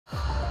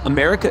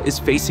America is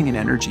facing an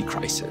energy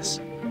crisis.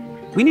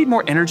 We need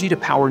more energy to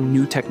power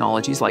new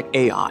technologies like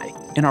AI,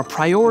 and our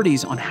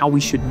priorities on how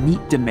we should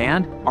meet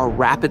demand are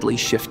rapidly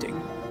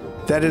shifting.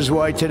 That is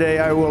why today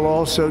I will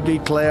also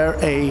declare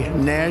a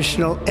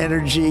national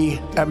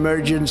energy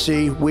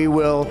emergency. We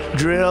will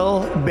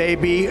drill,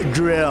 baby,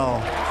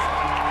 drill.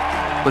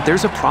 But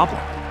there's a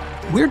problem.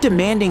 We're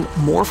demanding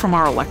more from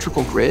our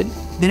electrical grid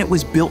than it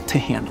was built to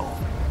handle.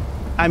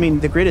 I mean,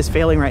 the grid is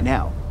failing right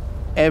now.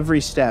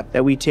 Every step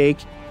that we take,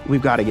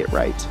 we've got to get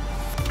right.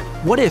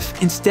 What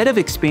if, instead of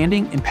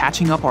expanding and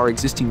patching up our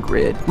existing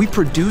grid, we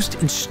produced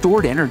and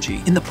stored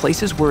energy in the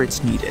places where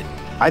it's needed?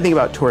 I think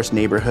about Torus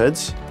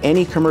neighborhoods.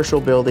 Any commercial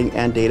building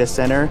and data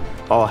center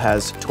all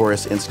has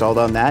Torus installed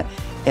on that.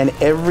 And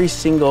every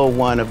single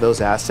one of those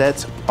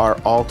assets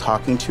are all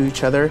talking to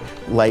each other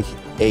like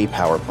a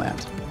power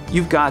plant.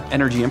 You've got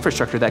energy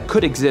infrastructure that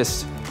could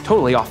exist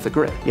totally off the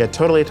grid. Yeah,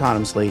 totally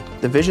autonomously.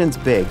 The vision's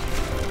big.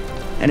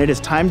 And it is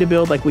time to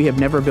build like we have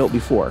never built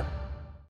before.